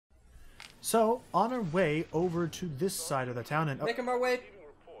So, on our way over to this side of the town, and Making our way.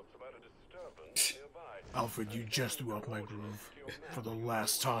 Alfred, you just threw off my groove for the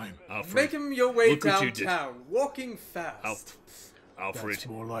last time. Alfred, Making your way look what you did. downtown, walking fast. Alfred, That's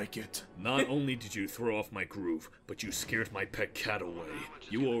more like it. not only did you throw off my groove, but you scared my pet cat away.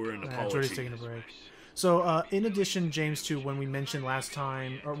 You owe her an Jordy's apology. taking a break. So, in addition, James, to when we mentioned last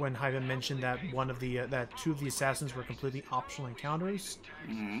time, or when Hyven mentioned that that two of the assassins were completely optional encounters,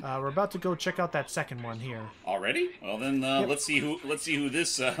 we're about to go check out that second one here. Already? Well then, let's see who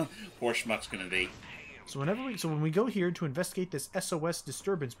this poor schmuck's gonna be. So when we go here to investigate this SOS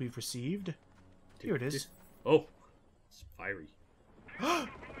disturbance we've received, here it is. Oh, it's fiery.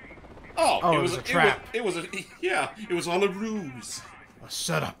 Oh, it was a trap. It was all a ruse. A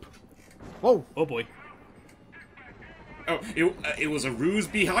setup. Whoa! Oh boy. Oh, it was a ruse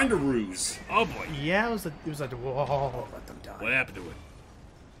behind a ruse. Oh boy. Yeah, it was like whoa. Let them die. What happened to it?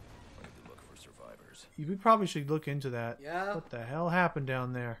 Look for survivors. We probably should look into that. Yeah. What the hell happened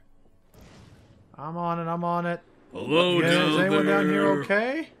down there? I'm on it. Hello, Is anyone down here there.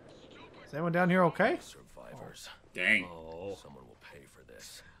 okay? Is anyone down here okay? Survivors. Dang. Oh. Someone will pay for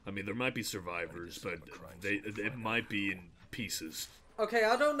this. I mean, there might be survivors, but it might be in pieces. Okay,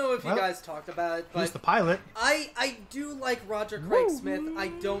 I don't know if you guys talked about it, Who's but the pilot? I do like Roger Craig Smith. I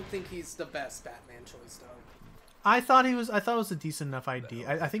don't think he's the best Batman choice, though. I thought it was a decent enough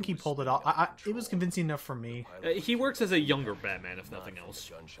idea. I think he pulled it off. It was convincing enough for me. He works as a younger Batman, if nothing else.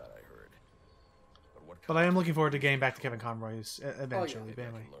 Gunshot, I heard. But I am looking forward to getting back to Kevin Conroy's eventually. But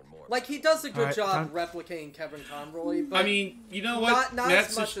anyway. Like, he does a good Alright, job replicating Kevin Conroy, but I mean, you know what? not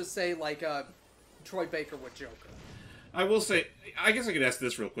That's as much as, say, like, Troy Baker with Joker. I will say, I guess I could ask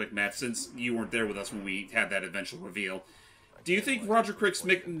this real quick, Matt, since you weren't there with us when we had that eventual reveal. Do you think Roger Craig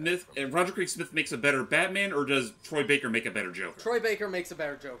Smith makes a better Batman, or does Troy Baker make a better Joker? Troy Baker makes a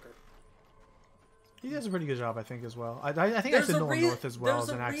better Joker. He does a pretty good job, I think, as well. I think I said Nolan North as well as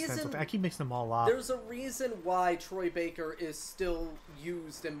an accidental. I keep mixing them all up. There's a reason why Troy Baker is still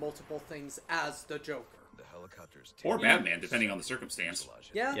used in multiple things as the Joker. The helicopters Or Batman, depending on the circumstance.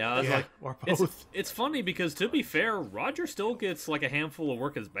 Yeah. Yeah, I was like, or both. it's funny because, to be fair, Roger still gets like a handful of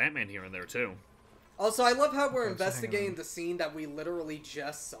work as Batman here and there too. Also, I love how we're Okay, so hang investigating on. the scene that we literally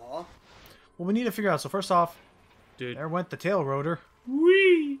just saw. Well, we need to figure out. So first off, Dude, there went the tail rotor.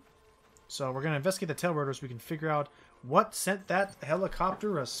 wee. So we're gonna investigate the tail rotor so we can figure out what sent that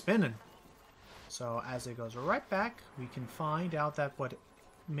helicopter a spinning. So as it goes right back, we can find out that what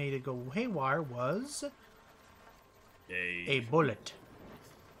made it go haywire was a bullet.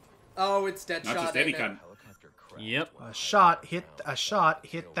 Oh, it's Deadshot. Not just any ain't it? kind. Helicopter crashed. Yep. A shot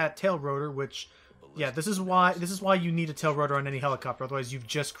hit that tail rotor, which, yeah, this is why you need a tail rotor on any helicopter. Otherwise, you've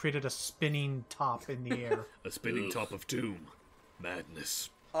just created a spinning top in the air. A spinning top of doom. Madness.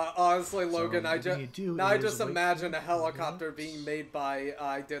 Honestly, Logan, I what you just do now I is just wait imagine a helicopter being made by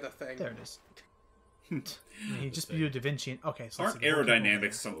I Did a Thing. There it is. He just viewed Da Vinci. Okay, so let's Aren't see, we'll keep moving.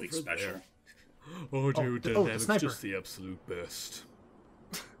 aerodynamics something special? Oh, the dude, dynamics sniper. just the absolute best.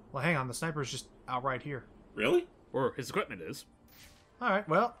 Well, hang on, the sniper's just out right here. Really? Or his equipment is. All right,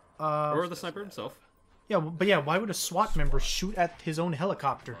 well, Or the sniper himself. yeah, but yeah, why would a SWAT member shoot at his own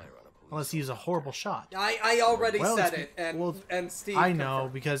helicopter? Unless he's a horrible shot. I already Well, said it's- it, and well, and Steve. I know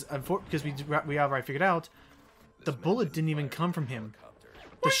confirmed. because we outright figured out the bullet didn't even come from him.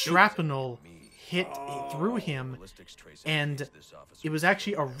 The shrapnel hit through him, and it was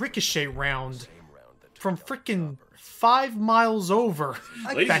actually a ricochet round from frickin' 5 miles over.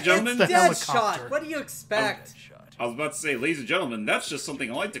 Ladies that and gentlemen, hit the Deadshot. helicopter. What do you expect? I was about to say, ladies and gentlemen, that's just something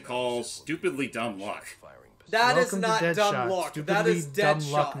I like to call stupidly dumb luck. That is Welcome to not Deadshot. dumb luck. That Stupidly is dumb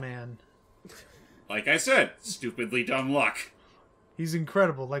luck, Deadshot. man. Like I said, stupidly dumb luck. He's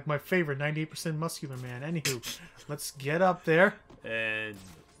incredible, like my favorite 98% muscular man. Anywho, let's get up there. And...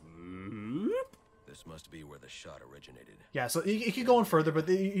 This must be where the shot originated. Yeah, so you could go on further, but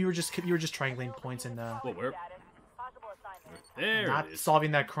you were just triangulating points and Well, where? There not it is.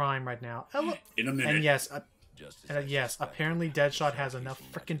 solving that crime right now. Oh, look. In a minute. And yes, Just yes, apparently Deadshot has enough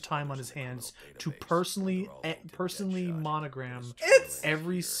freaking time on his hands to personally monogram It's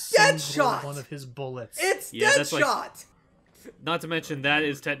every single Deadshot! one of his bullets. It's Yeah, that's like- Deadshot. Not to mention, that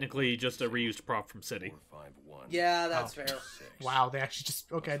is technically just a reused prop from City. 451. Yeah, that's fair. Wow, they actually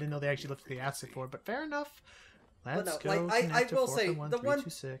just okay. I didn't know they actually looked at the asset for it, but fair enough. Let's no, go. like, I connect to will say, the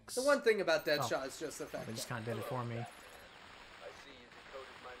 451-326. one thing about Deadshot is just the fact They just that kind of did it for me.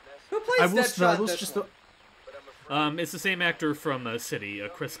 who plays I will, Deadshot will this just. one? It's the same actor from City,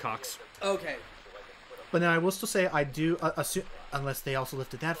 Chris Cox. Okay. But then I will still say I do assume, unless they also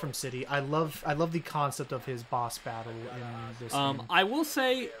lifted that from City. I love the concept of his boss battle in this. Game. I will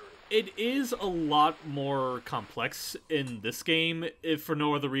say, it is a lot more complex in this game, if for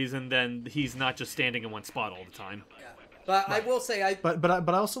no other reason than he's not just standing in one spot all the time. Yeah. But I will say, But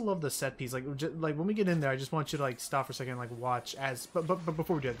I also love the set piece. Like when we get in there, I just want you to like stop for a second, and, like watch as. But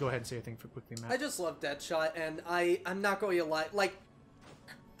before we do it, go ahead and say your thing for quickly, Matt. I just love Deadshot, and I'm not going to lie. Like,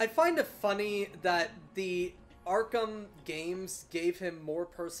 I find it funny that the Arkham games gave him more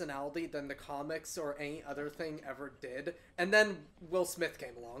personality than the comics or any other thing ever did, and then Will Smith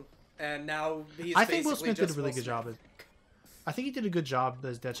came along, and now he's. I think Will basically Smith did a just really Will good Smith. job. I think he did a good job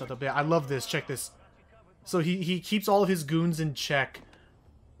as Deadshot. But yeah, I love this. Check this. So he keeps all of his goons in check.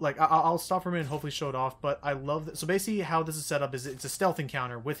 Like, I'll stop for a minute and hopefully show it off, but I love that. So basically how this is set up is it's a stealth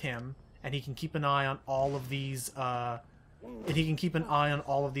encounter with him, and he can keep an eye on all of these,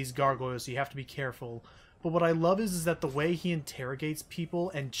 gargoyles, so you have to be careful. But what I love is that the way he interrogates people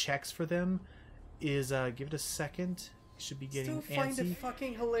and checks for them is, give it a second. He should be getting Still find it antsy. fucking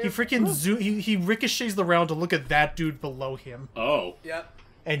He hilarious. freaking he ricochets the round to look at that dude below him. Oh. Yep.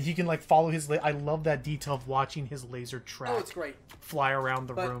 And he can, like, follow his... I love that detail of watching his laser track Oh, it's great. fly around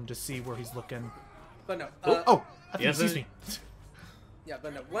the But- room to see where he's looking. But no. Oh, I think, Yes, excuse me. Yeah,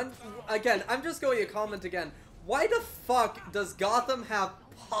 but no. Again, I'm just going to comment again. Why the fuck does Gotham have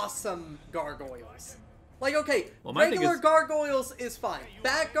possum gargoyles? Like, okay, Well, my thing regular is- gargoyles is fine.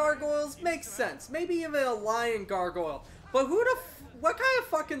 Bat gargoyles makes sense. Maybe even a lion gargoyle. But what kind of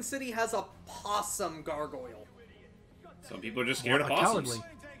fucking city has a possum gargoyle? Some people are just scared of a possums.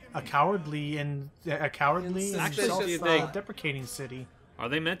 cowardly and Actually, self-deprecating city. Are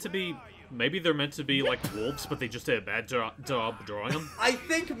they meant to be... Maybe they're meant to be like wolves, but they just did a bad job drawing them? I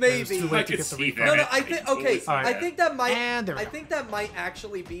think It's maybe. too I late to could get the see refund. that. No, I think okay. All right. I think that might. And there we I go. think that might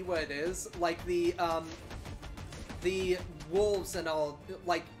actually be what it is. Like the wolves and all.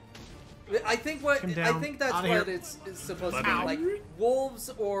 Like, I think Come down. I think that's Outta what here. it's supposed to Ow. be. Like wolves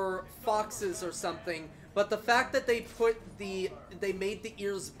or foxes or something. But the fact that they made the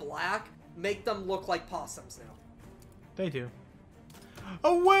ears black make them look like possums now. They do.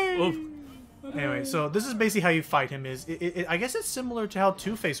 Away! Oof. Anyway, so this is basically how you fight him. I guess it's similar to how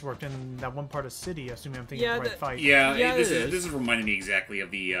Two-Face worked in that one part of City, assuming I'm thinking Yeah, of the right that- fight. Yeah, Yeah, this it is is. this is reminding me exactly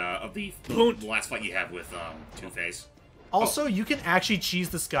of the Boom. last fight you had with Two-Face. Also, you can actually cheese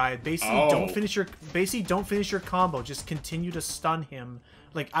this guy. Basically, Oh. don't finish your combo. Just continue to stun him.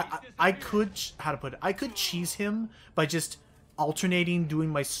 Like I could how to put it? I could cheese him by just alternating doing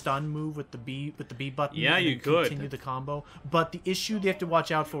my stun move with the B button. Yeah, and you then could. continue the combo. But the issue they have to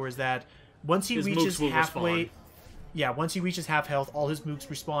watch out for is that once he His reaches mooks will halfway, respawn. yeah, once he reaches half health, all his mooks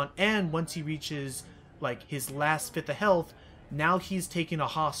respawn, and once he reaches like his last fifth of health, now he's taking a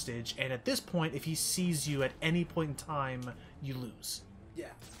hostage, and at this point, if he sees you at any point in time, you lose. Yeah.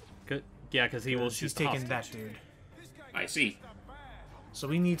 Yeah, because he will He's shoot the taking hostage. that dude. I see. So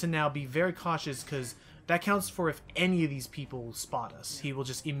we need to now be very cautious, because that counts for if any of these people spot us. He will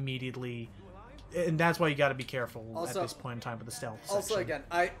just immediately... And that's why you gotta be careful Also- at this point in time with the stealth Also, section. again,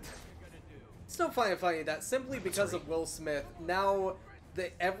 I still find it funny that simply because of Will Smith, now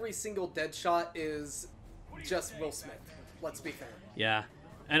every single Deadshot is just Will Smith. Let's be fair. Yeah.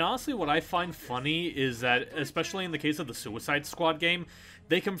 And honestly, what I find funny is that, especially in the case of the Suicide Squad game,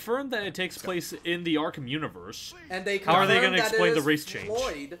 they confirmed that it takes place in the Arkham universe. And they How are they confirmed gonna that explain it the is race change?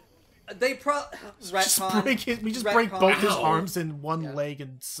 Floyd. They retcon. We just break both his Ow. arms and one Yeah. leg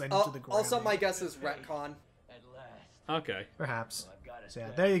and send him to the ground. Also, my guess is retcon. Okay. Perhaps. So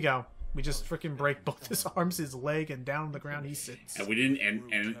yeah, there you go. We just freaking break both his arms, his leg, and down on the ground he sits. And we didn't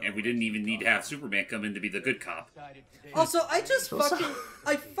and we didn't even need to have Superman come in to be the good cop. Also, I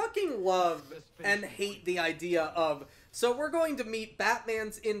fucking love and hate the idea of, so we're going to meet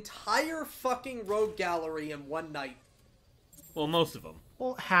Batman's entire fucking rogue gallery in one night. Well, most of them.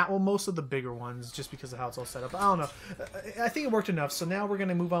 Well, most of the bigger ones, just because of how it's all set up. I don't know. I think it worked enough. So now we're going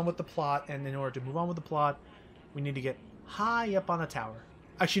to move on with the plot, and in order to move on with the plot, we need to get high up on a tower.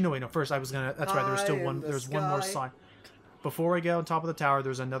 Actually, no, wait, no. First, I was gonna. That's right. There was still High in one. the There's one more sky. Before I get on top of the tower,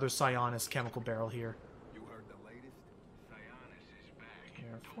 there's another Sionis chemical barrel here. You heard the latest? Sionis is back.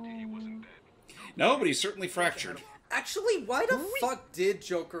 Careful. He wasn't dead. No, but he's certainly fractured. Actually, why the fuck did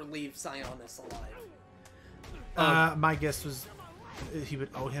Joker leave Sionis alive? My guess was he would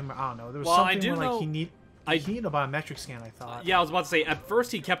owe him. I don't know. There was Well, I something do where, like know- he needed a biometric scan. I thought. Yeah, I was about to say, at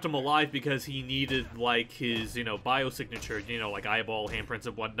first he kept him alive because he needed, like, his, biosignature, like eyeball, handprints,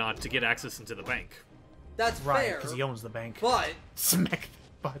 and whatnot, to get access into the bank. That's Right, fair. because he owns the bank. But Smack.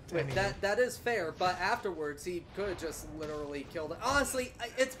 But wait, anyway. that is fair. But afterwards, he could have just literally killed it. Honestly,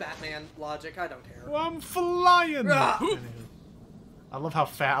 it's Batman logic. I don't care. I'm flying. Ah! Anywho. I love how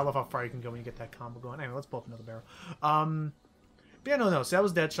far you can go when you get that combo going. Anyway, let's blow up another barrel. But yeah, no. So that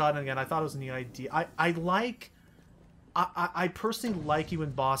was Deadshot, and again, I thought it was a neat idea. I personally like it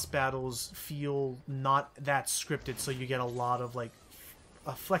when boss battles feel not that scripted, so you get a lot of like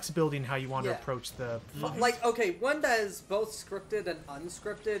a flexibility in how you want to approach the fight. Like, okay, one that is both scripted and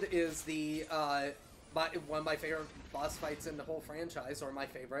unscripted is the one of my favorite boss fights in the whole franchise, or my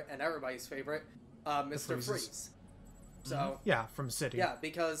favorite and everybody's favorite, Mr. Freeze. So yeah, from City. Yeah,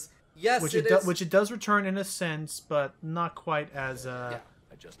 because yes, which it it does return in a sense, but not quite as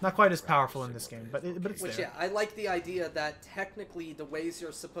not quite as powerful in this game. But it's which there. I like the idea that technically the ways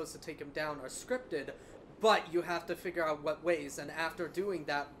you're supposed to take him down are scripted, but you have to figure out what ways, and after doing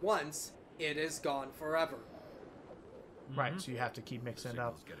that once, it is gone forever. Right, so you have to keep mixing it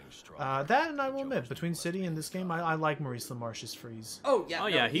up. That, and I will admit, between City and this game, I like Maurice LaMarche's Freeze. Oh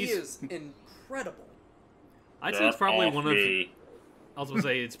yeah, he he's is incredible. I'd say it's probably one of. I was gonna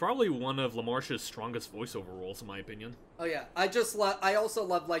say it's probably one of LaMarche's strongest voiceover roles, in my opinion. Oh yeah, I also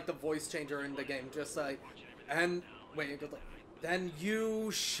love like the voice changer in the game, just like, and wait, then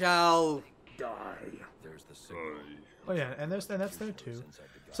you shall die. There's the signal. Oh yeah, and that's there too.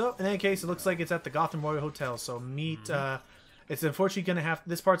 So in any case, it looks like it's at the Gotham Royal Hotel. So meet. It's unfortunately gonna have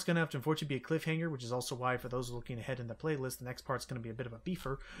this part's gonna have to unfortunately be a cliffhanger, which is also why for those looking ahead in the playlist, the next part's gonna be a bit of a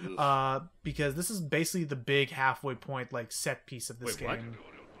beefer, because this is basically the big halfway point, like set piece of this game.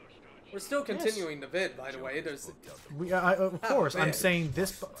 We're still continuing the vid, by the way. There's of course. I'm saying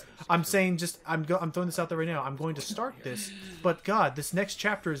this. I'm saying just. I'm throwing this out there right now. I'm going to start this, but God, this next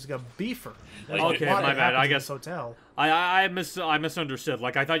chapter is a beefer. Okay, my bad. I guess hotel. I misunderstood.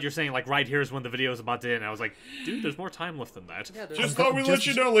 Like I thought you're saying like right here's when the video is about to end. I was like, dude, there's more time left than that. Yeah, Just thought we'd let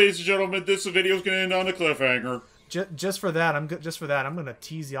you know, ladies and gentlemen, this video's gonna end on a cliffhanger. Just for that, I'm gonna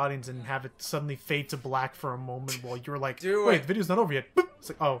tease the audience and have it suddenly fade to black for a moment while you're like, wait, the video's not over yet. Boop. It's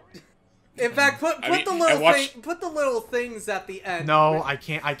like, oh. In fact, put the little things at the end. No, I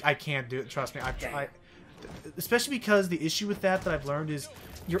can't. I can't do it. Trust me. I especially because the issue with that I've learned is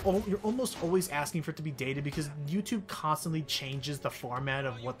you're almost always asking for it to be dated because YouTube constantly changes the format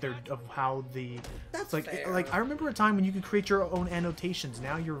of how the. That's fair. Like I remember a time when you could create your own annotations.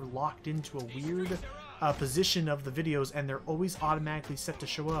 Now you're locked into a weird position of the videos, and they're always automatically set to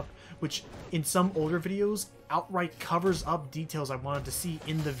show up, which in some older videos outright covers up details I wanted to see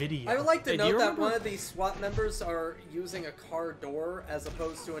in the video. I would like to note that one of these SWAT members are using a car door as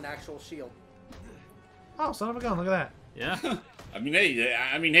opposed to an actual shield. Oh, son of a gun! Look at that. Yeah. I mean, hey,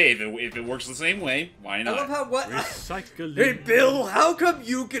 if it works the same way, why not? I love how Recycling. Hey, Bill, how come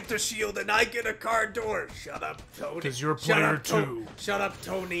you get the shield and I get a car door? Shut up, Tony. Because you're a player too. Shut up,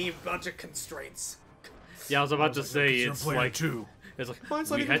 Tony. Bunch of constraints. Yeah, I was about to say it's like too. It's like Mine's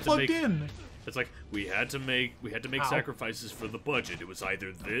not we even had to plugged make. in. It's like we had to make sacrifices for the budget. It was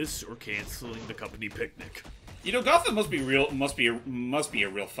either this or canceling the company picnic. You know, Gotham must be a real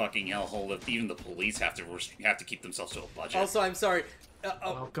fucking hellhole if even the police have to keep themselves to a budget. Also, I'm sorry.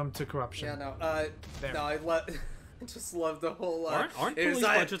 Welcome to corruption. Yeah, no. I just love the whole. Aren't police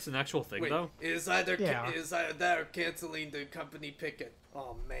budgets an actual thing though? Is either that or canceling the company picket.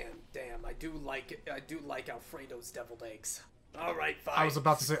 Oh man, damn! I do like it. I do like Alfredo's deviled eggs. All right, fine. I was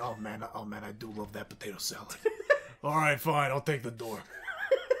about to say, oh man, I do love that potato salad. All right, fine, I'll take the door.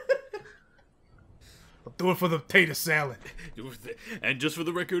 I'll do it for the potato salad. And just for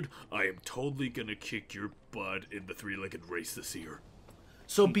the record, I am totally gonna kick your butt in the three-legged race this year.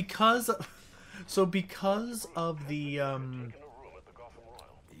 So because of the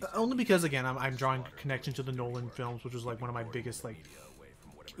only because again I'm drawing a connection to the Nolan films, which was like one of my biggest like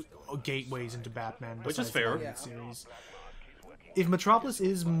gateways into Batman, which is fair. Series. If Metropolis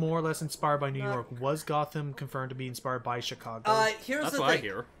is more or less inspired by New York, was Gotham confirmed to be inspired by Chicago? Here's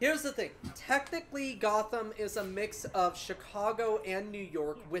the thing. Technically, Gotham is a mix of Chicago and New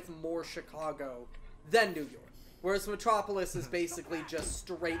York with more Chicago than New York. Whereas Metropolis is basically just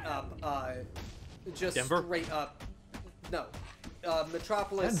straight up, Denver? No.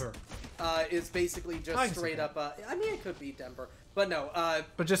 Metropolis Denver. Is basically just straight up, I mean, it could be Denver, but no.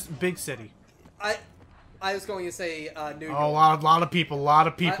 But just big city. I was going to say New York. Oh, a lot of people in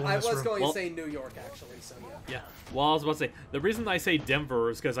this room. I was going to say New York, actually, so yeah. Yeah. Well, I was about to say, the reason I say Denver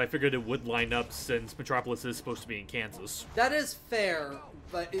is because I figured it would line up since Metropolis is supposed to be in Kansas. That is fair,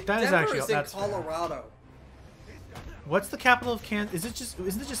 but Denver is in Colorado. What's the capital of Kansas?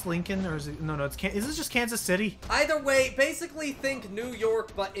 Isn't it just Lincoln, or is it no? Is it just Kansas City? Either way, basically think New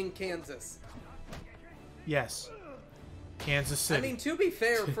York, but in Kansas. Yes. Kansas City. I mean, to be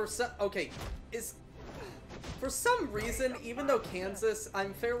fair, for some reason, even though Kansas,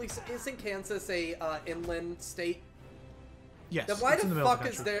 isn't Kansas a inland state? Yes. Then why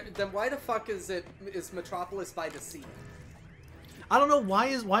the fuck is Metropolis by the sea? I don't know why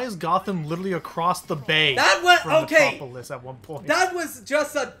is Gotham literally across the bay That was from okay. Metropolis at one point. That was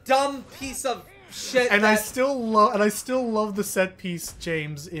just a dumb piece of shit. And I still love the set piece,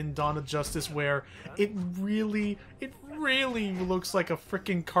 James, in Dawn of Justice, where it really looks like a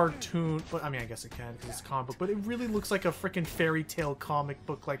freaking cartoon. Well, I mean, I guess it can because it's a comic book, but it really looks like a freaking fairy tale comic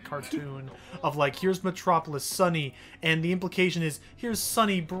book like cartoon of like, here's Metropolis, sunny, and the implication is here's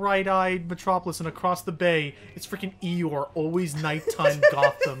sunny, bright-eyed Metropolis, and across the bay it's freaking Eeyore, always nighttime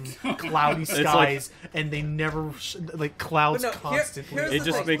Gotham, cloudy skies, and they never like clouds But no, constantly. here's It the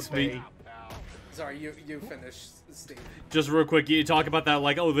just thing. makes me... Sorry, you finish, Steve. Just real quick, you talk about that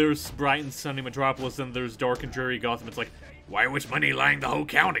like, oh, there's bright and sunny Metropolis, and there's dark and dreary Gotham. It's like, why was money lying the whole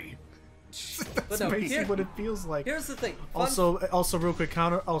county? That's no, basically what it feels like. Here's the thing. Also, real quick,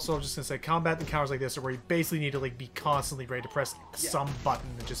 also, I'm just gonna say, combat encounters like this are where you basically need to like be constantly ready to press some button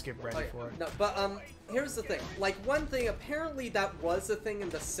and just get ready for it. No, but here's the thing. Like, one thing, apparently that was a thing in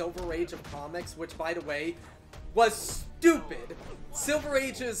the Silver Age of comics, which, by the way, was stupid. Silver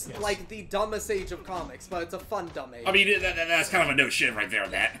Age is like the dumbest age of comics, but it's a fun dumb age. I mean, that's kind of a no shit right there,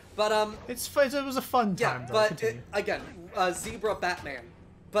 that. But It's fun. It was a fun time. yeah, Though. but again, Zebra Batman.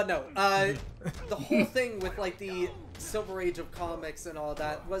 But no, the whole thing with like the Silver Age of comics and all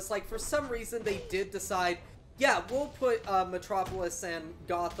that was like, for some reason they did decide, yeah, we'll put Metropolis and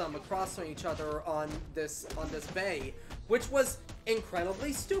Gotham across from each other on this bay, which was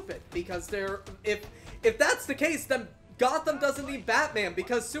incredibly stupid because if that's the case, then Gotham doesn't need Batman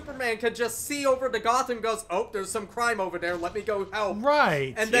because Superman can just see over to Gotham and goes, oh, there's some crime over there, let me go help.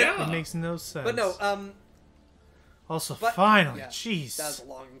 Right. And then, it makes no sense. But no, Also, but- finally, yeah, jeez. that was a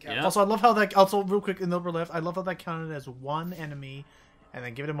long encounter. Yeah. Also, I love how that. Also, real quick in the upper left, I love how that counted as one enemy, and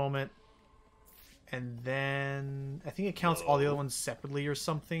then give it a moment, and then I think it counts all the other ones separately or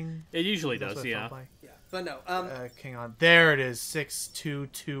something. It usually That's does, what it yeah. felt like. Yeah, but no, Hang on, there it is. 6, 2,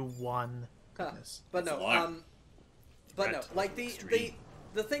 2, 1. Goodness. but That's a no, lot. but no, like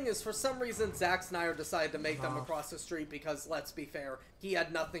the thing is, for some reason, Zack Snyder decided to make them across the street because, let's be fair, he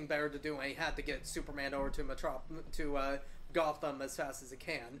had nothing better to do and he had to get Superman over to Gotham as fast as he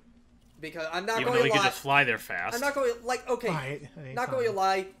can. Because I'm not Even going though to he lie, could just fly there fast. I'm not going to, like, okay, Right, not going to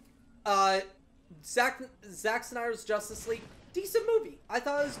lie, Zack Snyder's Justice League, decent movie. I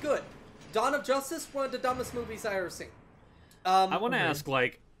thought it was good. Dawn of Justice, one of the dumbest movies I've ever seen. I want to ask,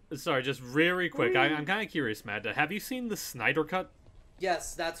 like, sorry, just very quick. I'm kind of curious, Matt. Have you seen the Snyder Cut?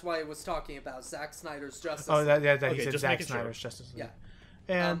 Yes, that's why I was talking about Zack Snyder's Justice Oh, League. he Okay, said just Zack making sure. Snyder's Justice League.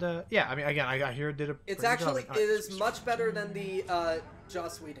 Yeah. And yeah, I mean, again, I hear it did a. It's pretty good actually, job. it is much better than the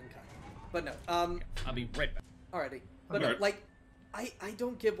Joss Whedon cut. But no, I'll be right back. alrighty. But Okay. no, like, I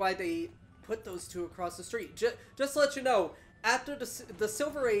don't get why they put those two across the street. Just to let you know, after the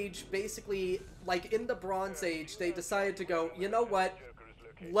Silver Age, basically, like in the Bronze Age, they decided to go, you know what?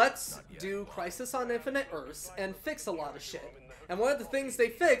 Let's do Crisis on Infinite Earths and fix a lot of shit. And one of the things they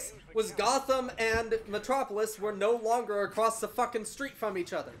fixed was Gotham and Metropolis were no longer across the fucking street from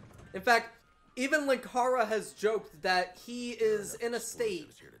each other. In fact, even Linkara has joked that he is in a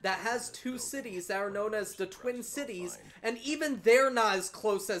state that has two cities that are known as the Twin Cities, and even they're not as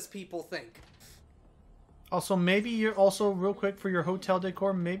close as people think. Also, maybe you're also real quick for your hotel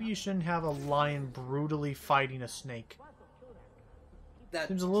decor. Maybe you shouldn't have a lion brutally fighting a snake. That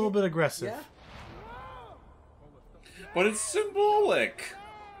Seems a little bit aggressive. Yeah. But it's symbolic.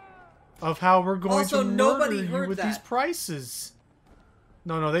 Of how we're going Also, to nobody murder you heard with that. these prices.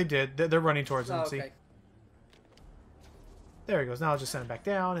 No, they did. They're running towards him. Oh, See, okay. there he goes. Now I'll just send him back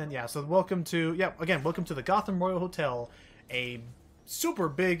down, and yeah. So welcome to welcome to the Gotham Royal Hotel, a super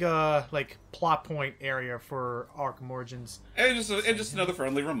big like plot point area for Arkham Origins. And just another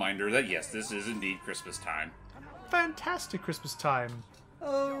friendly reminder that yes, this is indeed Christmas time. Fantastic Christmas time.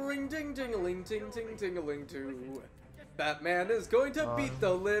 Oh, ring ding ding-a-ling, ting ting ting-a-ling too. Batman is going to beat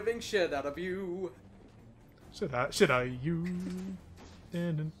the living shit out of you. Should I you?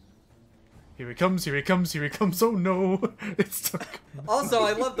 Here he comes, here he comes, here he comes. Oh no. It's stuck. Also,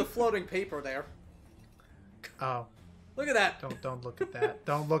 I love the floating paper there. Oh. Look at that. Don't look at that.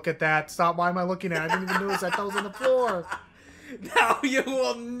 Don't look at that. Stop. Why am I looking at it? I didn't even notice that was on the floor. Now you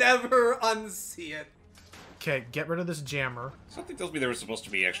will never unsee it. Okay, get rid of this jammer. Something tells me there was supposed to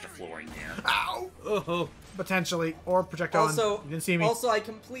be extra flooring here. Oh, Potentially. Or projectile. Also, You didn't see me. also, I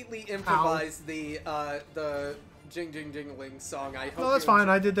completely improvised the Jing Jing Jingling song. I hope No, that's you fine.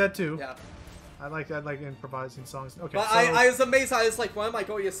 enjoy- I did that too. Yeah. I like improvising songs. Okay, But so I was amazed. I was like, what am I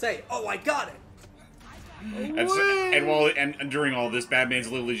going to say? Oh, I got it. And during all this,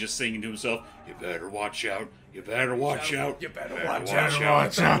 Batman's literally just singing to himself, "You better watch out. You better watch out. You better watch watch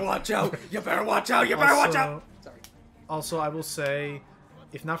out. out. You better watch out. You better watch out. You better watch out. Sorry. Also, I will say,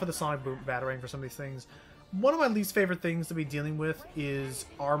 if not for the sonic boom battering for some of these things, one of my least favorite things to be dealing with is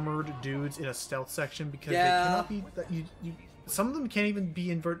armored dudes in a stealth section because Yeah. they cannot be. Some of them can't even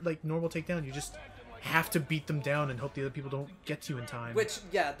be like normal takedown. You just have to beat them down and hope the other people don't get to you in time. Which,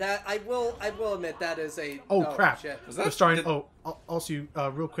 yeah, that I will admit that is a. Oh, crap! Shit. They're starting. Also,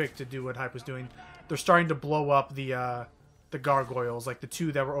 real quick to do what Hype was doing, they're starting to blow up the gargoyles. Like the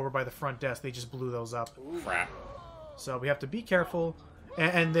two that were over by the front desk, they just blew those up. Crap. So we have to be careful,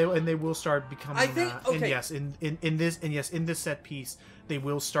 and they will start becoming. I think- okay. And yes, in this set piece, they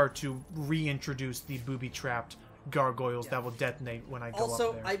will start to reintroduce the booby trapped gargoyles that will detonate when I go Also,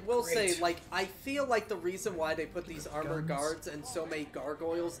 up there. I will say, like, I feel like the reason why they put these armored guards and so many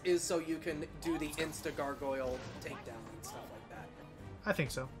gargoyles is so you can do the insta-gargoyle takedown and stuff like that. I think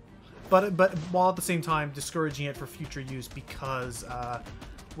so, but while at the same time discouraging it for future use because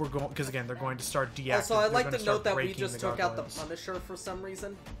again they're going to start deactivating. Also, I'd like to note that we just took out the Punisher for some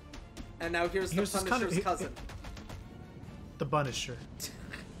reason. And now here's the Punisher's cousin. The Punisher.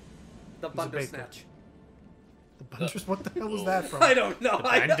 The He's a baker. Bundersnatch. The Punisher? What the hell was that from? I don't know. The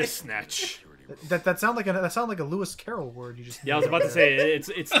Bandersnatch. That sounded like a Lewis Carroll word. You just Yeah, I was about to say it's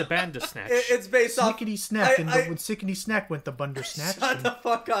the Bandersnatch. It's based off... Snickety snack, and when Sickety snack went the Bundersnatch. Shut the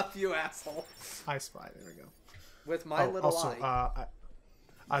fuck up, you asshole. I Spy. There we go. With my little also, eye.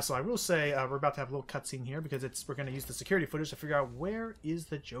 So I will say we're about to have a little cutscene here because we're going to use the security footage to figure out where is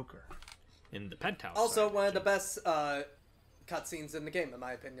the Joker. In the penthouse. Also, one of the best cutscenes in the game, in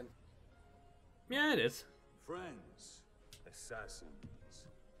my opinion. Yeah, it is. Friends, assassins.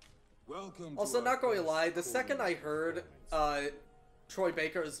 Welcome. Also, to not our going to first lie, the second I heard Troy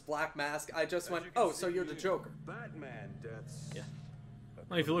Baker's Black Mask, I just went, oh, so you're the Joker. Batman deaths. Yeah.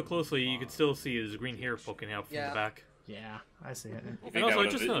 Well, if you look closely, you can still see his green hair poking out from the back. Yeah, I see it. And also, I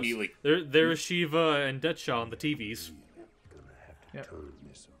just noticed, there is Shiva and Deadshot on the TVs. Yep.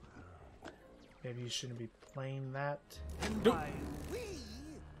 Maybe you shouldn't be playing that. Nope.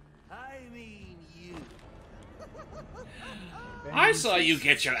 I mean you. I saw you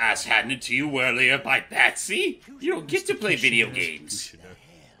get your ass handed to you earlier by Patsy. You don't get to play video games.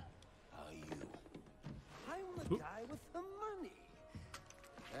 I'm the guy with the money.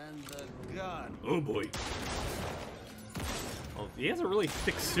 And the gun. Oh boy. Well, he has a really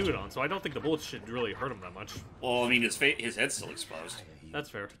thick suit on, so I don't think the bullets should really hurt him that much. Well, I mean, his head's still exposed. That's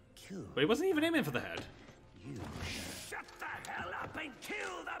fair. But he wasn't even aiming for the head. Shut the hell up and kill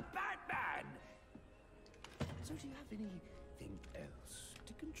the Batman! So do you have anything else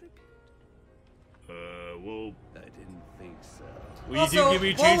to contribute? Well, I didn't think so. will you Also, do give me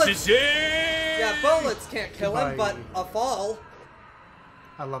a chance to bullets- say? Yeah, bullets can't kill him, but Goodbye. a fall.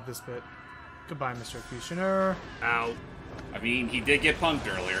 I love this bit. Goodbye, Mr. Executioner. Ow. I mean, he did get punked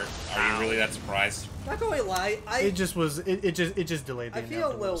earlier. Are you really that surprised? Not going to lie, It just was. It just delayed the I feel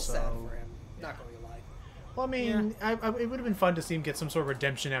a little inevitable, sad so- for him. Not going to lie. Well, I mean, it would have been fun to see him get some sort of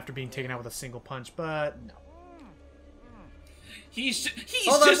redemption after being taken out with a single punch, but no. He's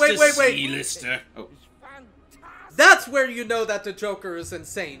Hold on, just wait, a wait, wait. C-lister. Oh. That's where you know that the Joker is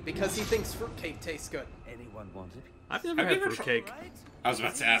insane, because he thinks fruitcake tastes good. Anyone want it? I've never Have had you ever fruitcake. I was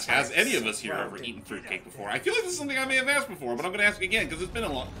about to ask, has any of us here ever eaten fruitcake before? I feel like this is something I may have asked before, but I'm going to ask again, because it's been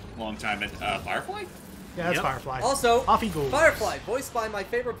a long time. Firefly? Yeah, that's Yep. Firefly. Also, Off he goes. Firefly, voiced by my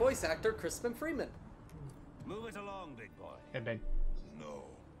favorite voice actor, Crispin Freeman. Move it along, big boy. And Ben. No,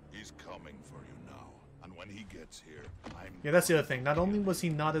 he's coming for you now. And when he gets here, I'm... Yeah, that's the other thing. Not only was he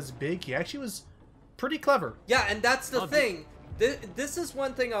not as big, he actually was pretty clever. Yeah, and that's the thing. This is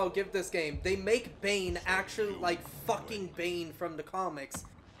one thing I'll give this game. They make Bane actually like fucking Bane from the comics.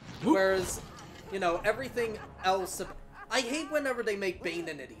 Whereas, you know, everything else... I hate whenever they make Bane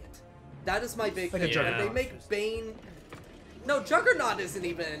an idiot. That is my big Like a thing. When Juggernaut. they make Bane... No, Juggernaut isn't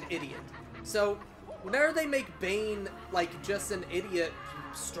even an idiot. So, whenever they make Bane, like, just an idiot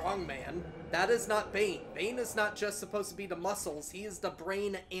strongman, that is not Bane. Bane is not just supposed to be the muscles. He is the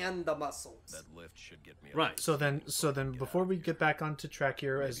brain and the muscles. That lift should get me. Right. So then before we get back onto track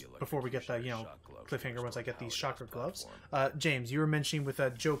here, before we get the cliffhanger, once I get these chakra gloves, James, you were mentioning with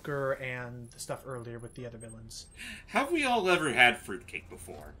Joker and stuff earlier with the other villains. Have we all ever had fruitcake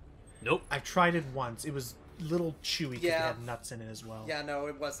before? Nope. I tried it once. It was a little chewy because Yeah. it had nuts in it as well. Yeah, no,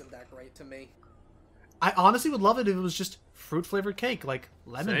 it wasn't that great to me. I honestly would love it if it was just fruit flavored cake, like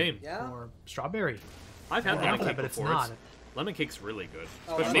lemon Same. Yeah. or strawberry. I've had Or lemon apple, cake but it's before. not. Lemon cake's really good.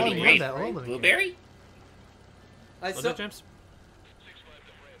 Oh, Especially I when love you that. eat- I love lemon cake. Blueberry? I Was still... it, James?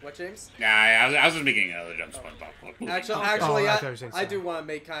 What, James? Nah, I was just making another jump spot. Actually, I thought you were saying I sorry. do want to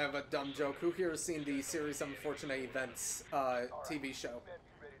make kind of a dumb joke. Who here has seen the series Unfortunate Events TV show?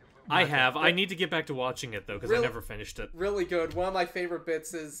 I have. I need to get back to watching it though because I Really- never finished it. Really good. One of my favorite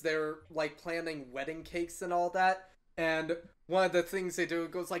bits is they're like planning wedding cakes and all that. And one of the things they do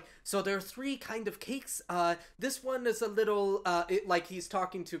goes like, so there are 3 kind of cakes. This one is a little, like he's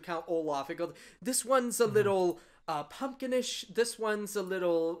talking to Count Olaf. It goes, this one's a little pumpkinish. This one's a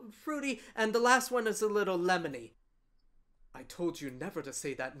little fruity, and the last one is a little lemony. I told you never to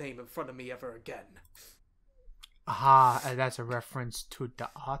say that name in front of me ever again. Aha, and that's a reference to the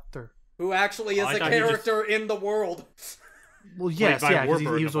author. Who actually is I a thought he character in the world. Well, yes, Played by yeah, because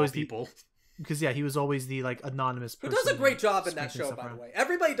Warburton he was of all always the people. because he was always the like anonymous Who person. does a great job in that sprinkling show, stuff by the around. way.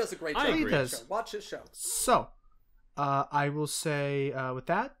 Everybody does a great I job agree. in that He does. show. Watch his show. So, I will say with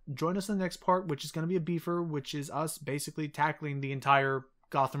that, join us in the next part, which is going to be a beefer, which is us basically tackling the entire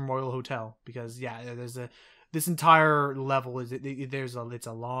Gotham Royal Hotel because this entire level it's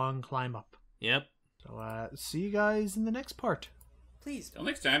a long climb up. Yep. So see you guys in the next part. Please, Till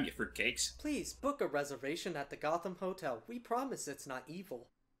next time, you fruitcakes. please book a reservation at the Gotham Hotel. We promise it's not evil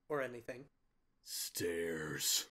or anything. Stairs.